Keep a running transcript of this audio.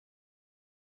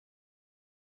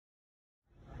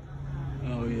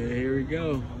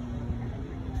go.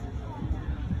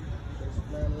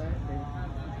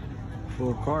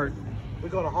 Full cart. We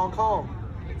go to Hong Kong.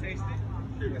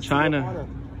 China.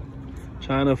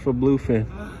 China for bluefin.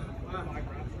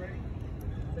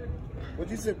 What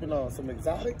you sipping on? Some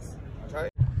exotics?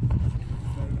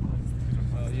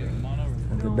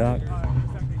 The dock.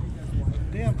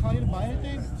 Damn, call you to buy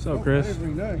anything? What's up, Chris?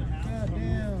 God damn.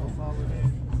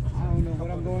 I don't know what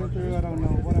I'm going through. I don't know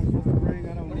what I'm supposed to bring.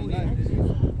 I don't know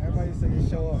nothing. Everybody said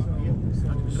show up.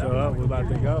 Show up. We're about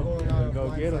to go. We're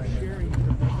go get them.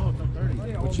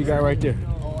 What you got right there?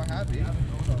 Oh, I have it.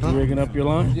 You rigging up your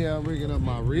line? Yeah, I'm rigging up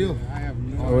my reel. I have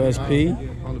no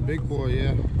OSP? On the big boy,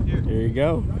 yeah. There you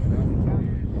go.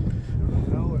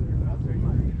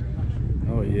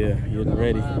 Oh yeah, getting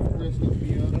ready.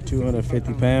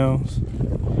 250 pounds.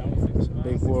 Some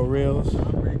big boy reels.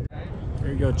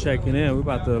 There you go, checking in. We're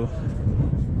about to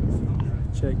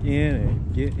check in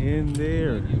and get in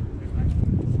there.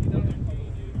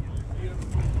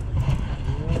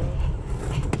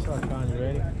 What's up, Con? You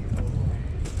ready?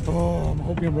 Oh, I'm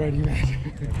hoping I'm ready, man.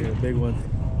 Okay, big one.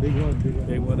 Big one.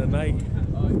 Big one tonight.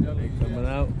 Coming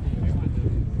out.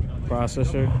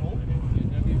 Processor.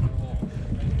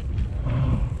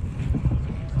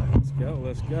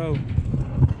 Let's go.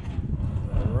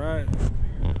 All right.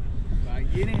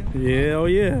 Get in. Yeah, oh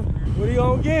yeah. What are you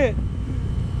gonna get?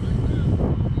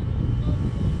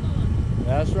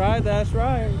 That's right, that's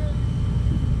right.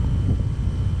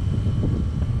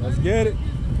 Let's get it.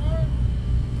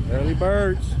 Early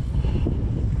birds.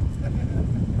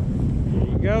 Here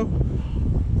you go.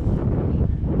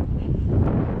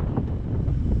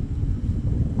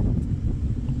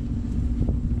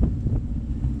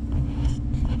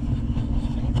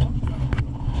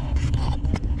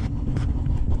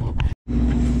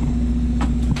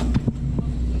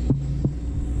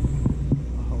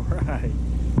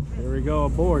 Go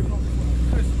aboard.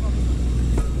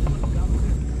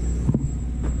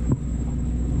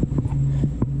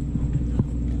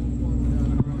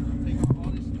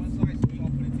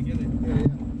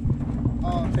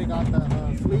 Take out the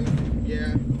sleeve?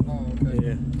 Yeah. Oh, okay.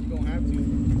 Yeah. You don't have to.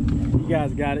 You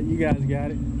guys got it. You guys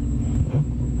got it.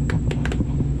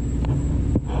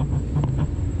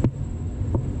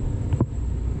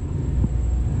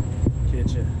 Get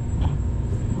ya.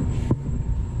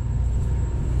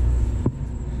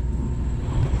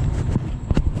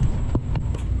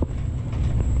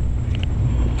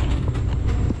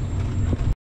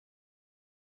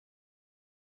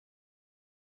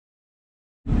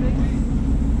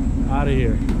 Out of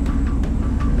here.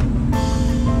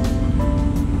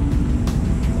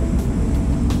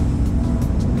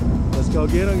 Let's go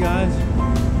get them, guys.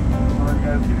 All right,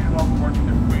 guys, give me a long working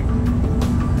this week.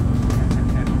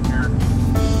 And here,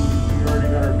 we already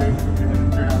got our big cooking in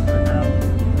the out to the ground.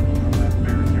 That's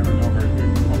bigger cameras over here.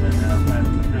 Come in now, man.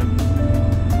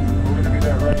 We're going to do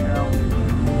that right now.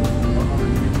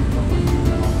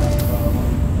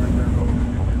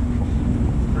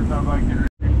 First time I get it.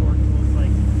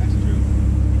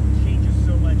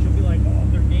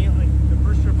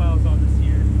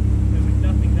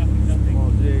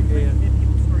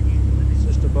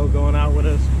 Going out with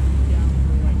us.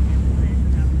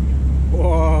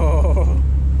 Whoa!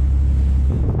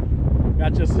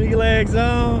 Got your sea legs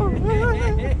on.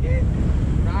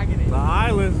 The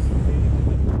islands.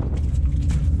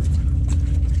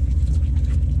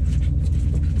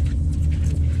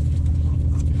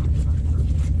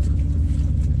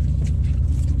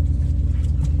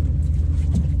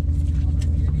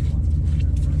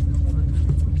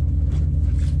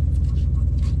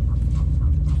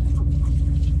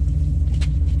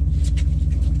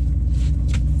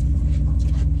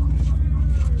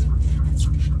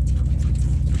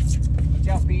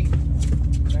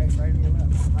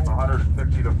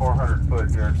 to 400.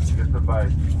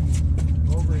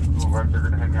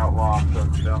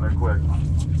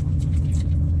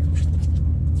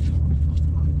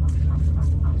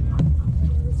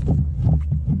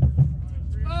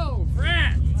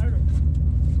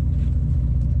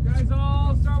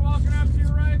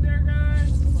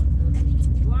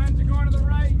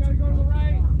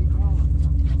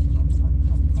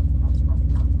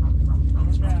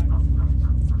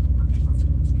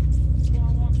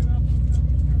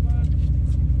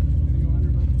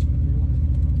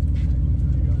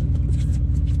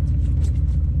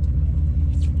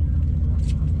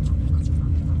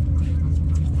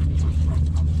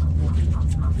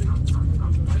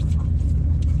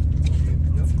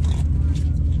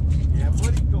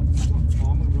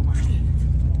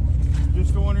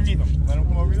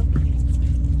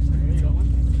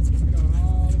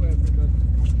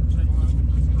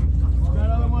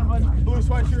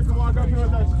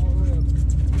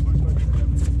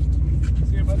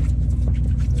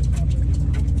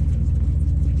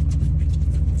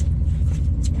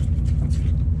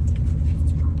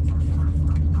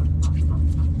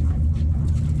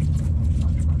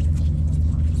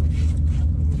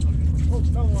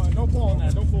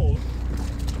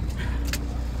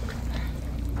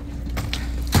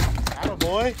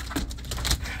 boy.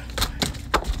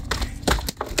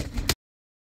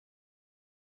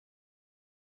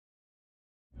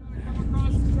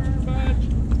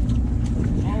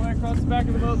 All the way across the back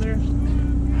of the boat there.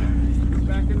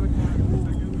 Back in the corner.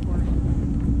 Back in the corner.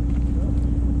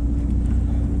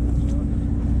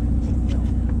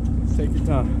 Take your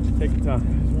time. Take your time.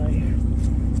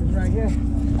 It's right here.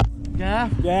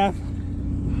 Gaff? Gaff.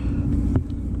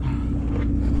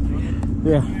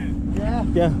 Yeah. Yeah.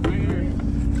 Yeah. Right here.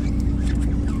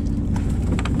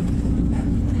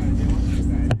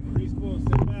 Breeze pull,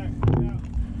 sit back. Yeah.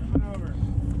 Coming over.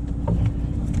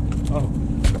 Oh.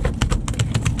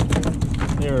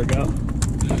 There we go.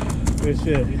 Good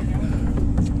shit.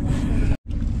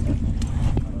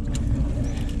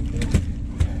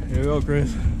 Here we go,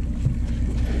 Chris.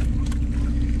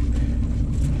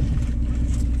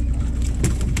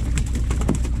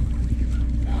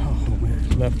 Oh man,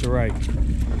 left to right.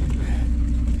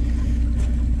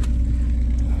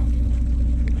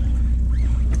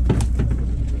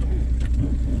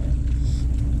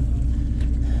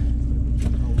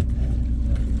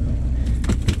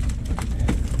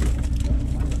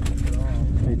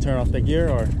 Turn off the gear,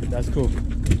 or that's cool.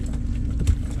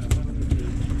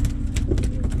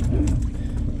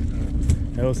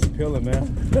 That was peeling, man.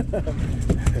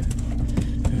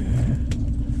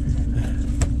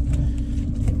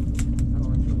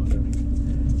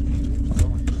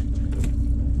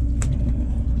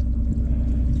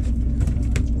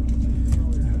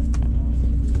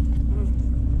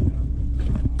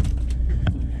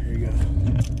 Here you go.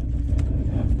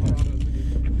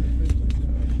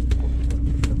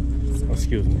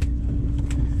 Excuse me.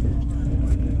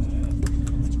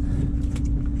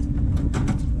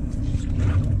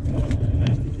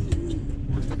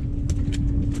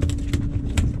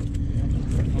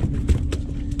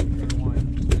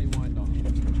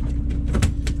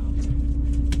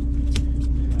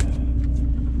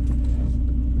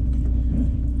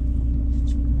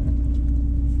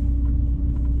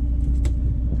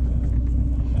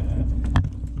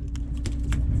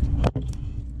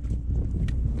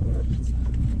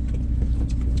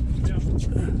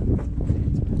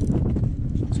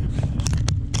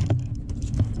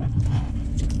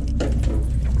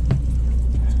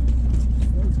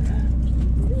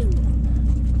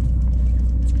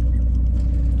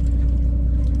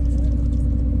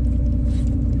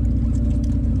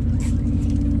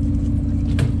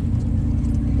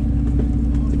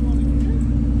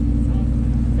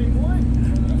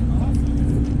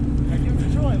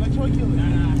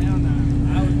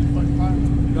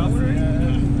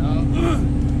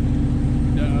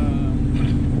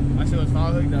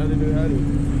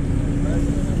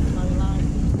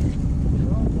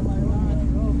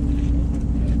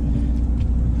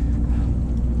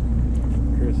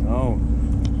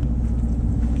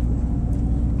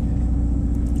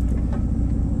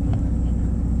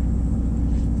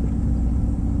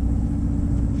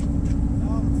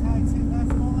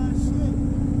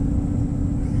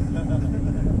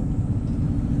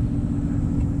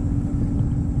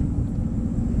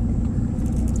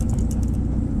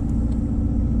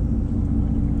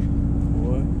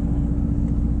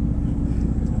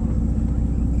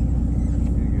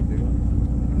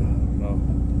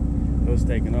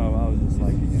 Taking off, I was just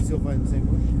like, Did you still find the same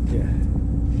bush? Yeah.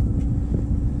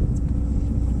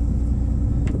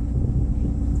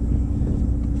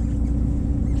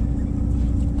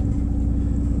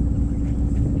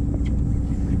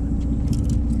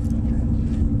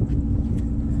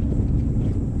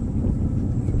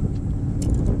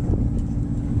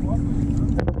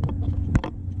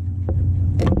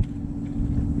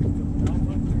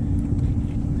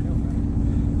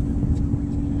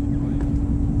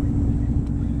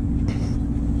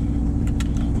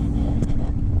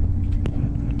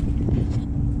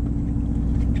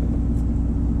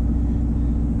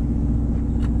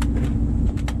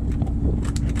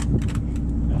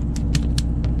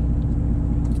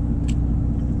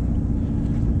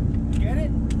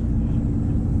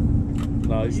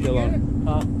 No, he's still on.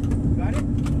 Huh? Got it?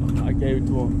 I gave it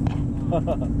to him.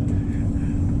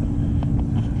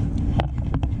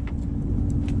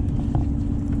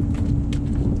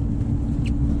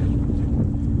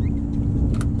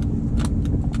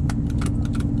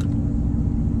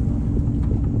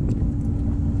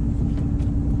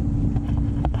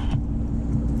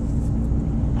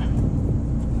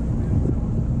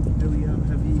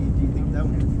 Heavy, do you think that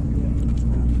one?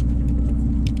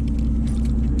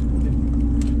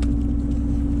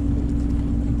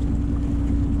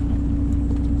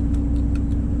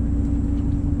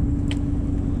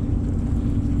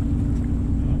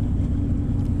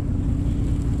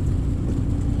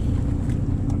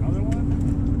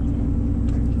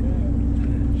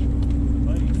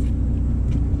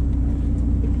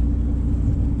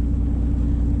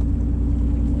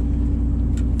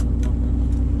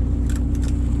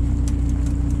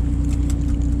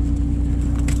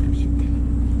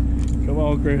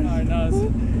 Chris. Alright,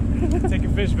 no, take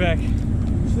your fish back.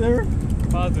 Sure.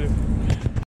 Positive.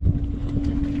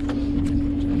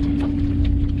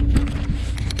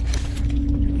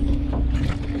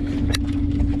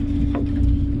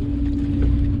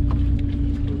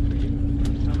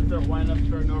 Start winding up,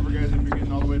 starting over, guys. If you're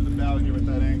getting all the way to the bow here with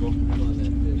that angle.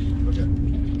 Okay.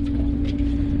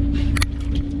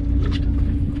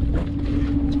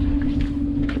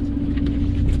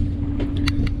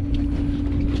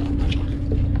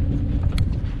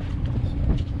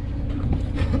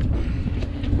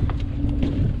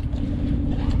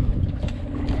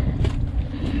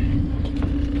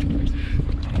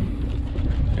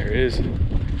 There it is.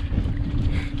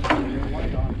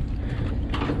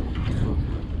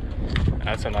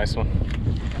 That's a nice one.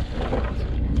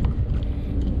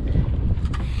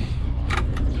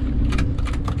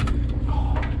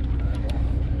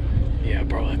 Yeah,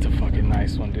 bro, that's a fucking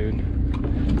nice one, dude.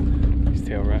 He's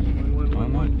tail wrap.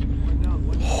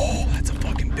 Oh, that's a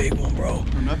fucking big one, bro.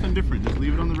 Nothing different. Just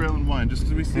leave it on the rail and wind. Just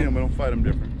as we see them, we don't fight them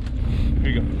different. Here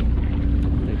you go.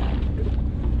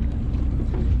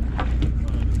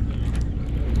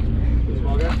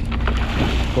 Small guy?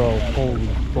 Bro, holy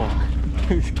fuck.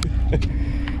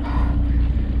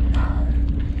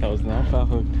 That was not foul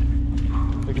hook.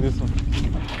 Look at this one.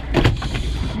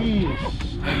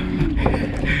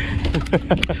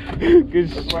 Good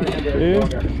shit.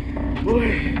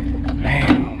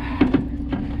 Damn.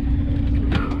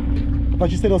 But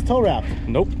you said it was toe wrapped.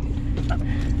 Nope. Let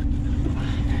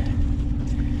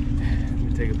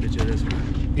me take a picture of this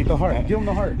one. Eat the heart. Give him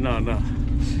the heart. No, no.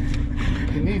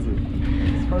 He needs it.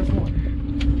 It's first one.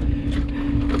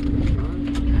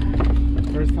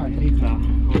 First time he needs it. Nah,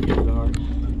 I'll give it the heart.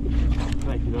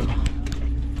 Thank you, though.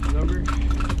 Number?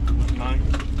 9.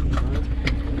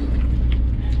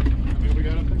 What we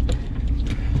got up there?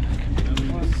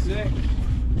 1-6.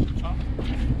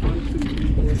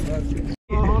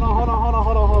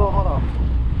 Hold on.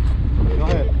 Go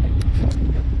ahead.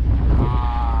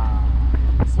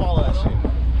 Swallow that shit.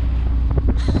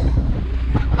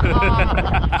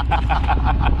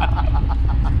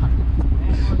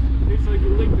 Tastes like you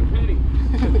licked a penny.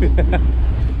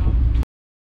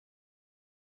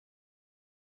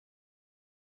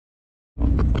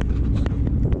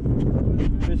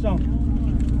 Fish on.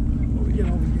 Over here.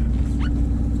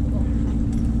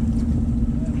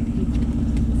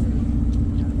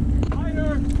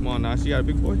 Come on now. See, you got a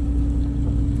big boy?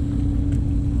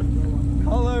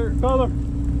 Color.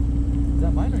 Is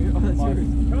that mine or yours? Oh, that's yours.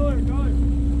 Color.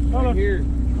 Right here.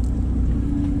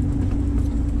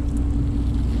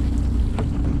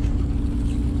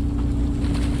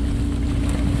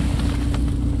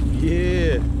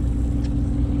 Yeah.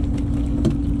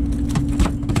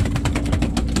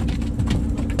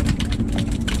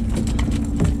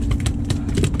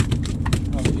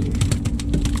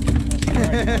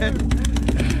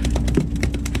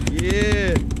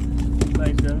 Yeah.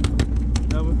 Thanks, Joe.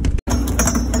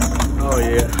 Oh,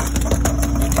 yeah.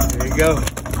 There you go.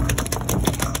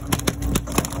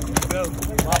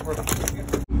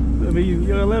 You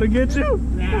gonna let her get you?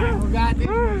 Nah, we got this.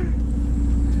 Hang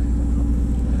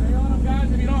on them,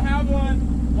 guys. If you don't have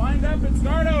one, wind up and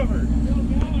start over.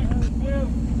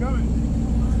 Coming.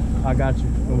 I got you.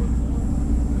 Oh.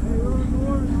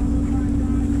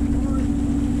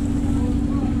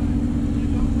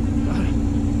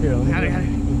 Here, let me Got it.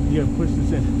 You gotta push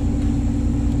this in.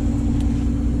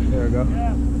 There we go.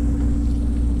 Yeah.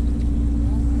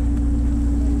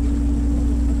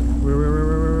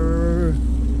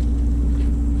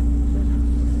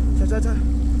 Cha.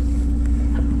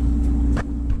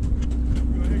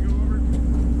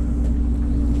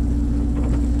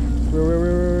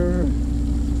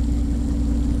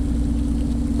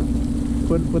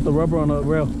 Put the rubber on the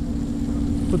rail.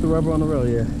 Put the rubber on the rail,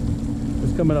 yeah.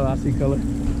 It's coming up, I see color.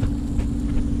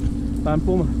 Time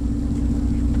Puma.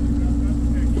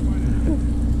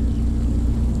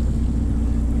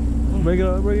 Bring it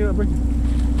up.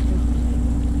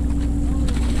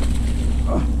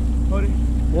 Oh, hold it.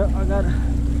 Yep, I got it.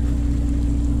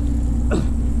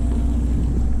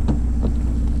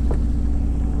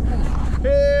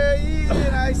 Hey, yeah,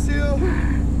 nice seal.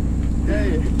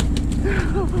 Hey.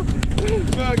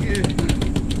 Fuck it.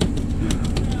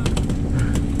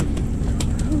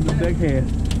 The deckhand.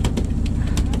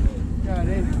 Got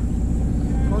it.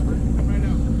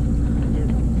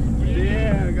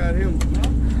 Yeah, I got him.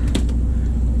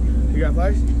 You got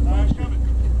Vice?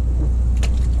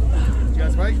 You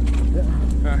got Spike? Yeah.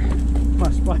 Alright. My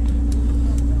spike.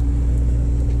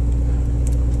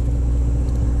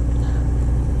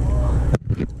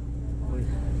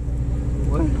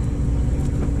 What?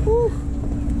 Woo.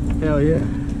 Hell yeah.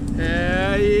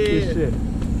 Hell shit.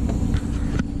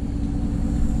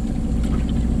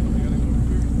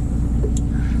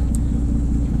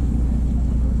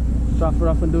 Drop it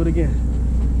off and do it again.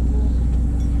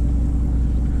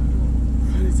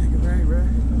 Really take a break, bro.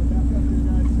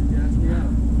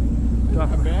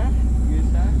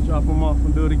 Drop them off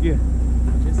and do it again.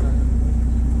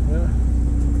 Yeah.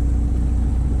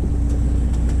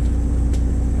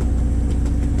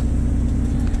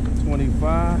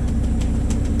 $25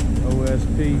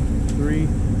 OSP 3.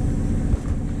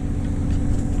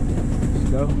 Let's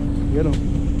go. Get them.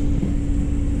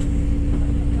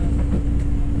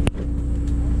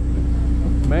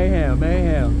 Mayhem,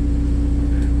 mayhem.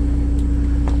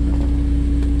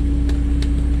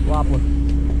 Whopper.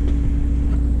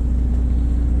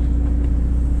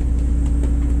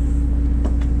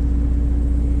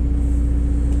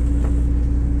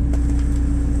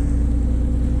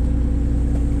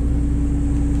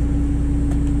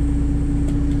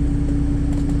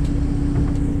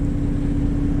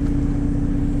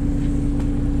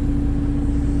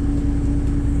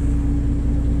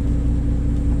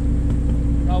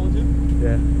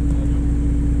 Yeah.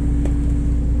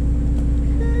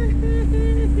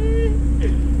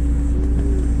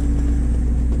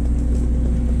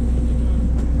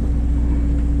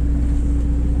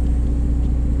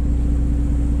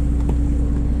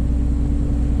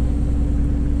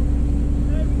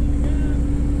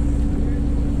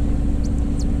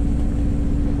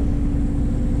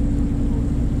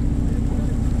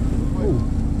 Ooh,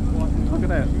 look at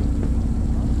that.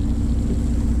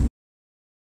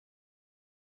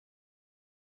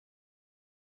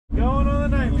 Going on the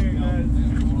nightmare, guys.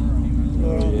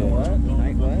 Oh, yeah.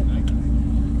 Night what?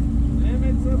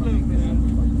 Limits of bluefin.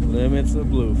 Limits of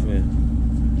bluefin.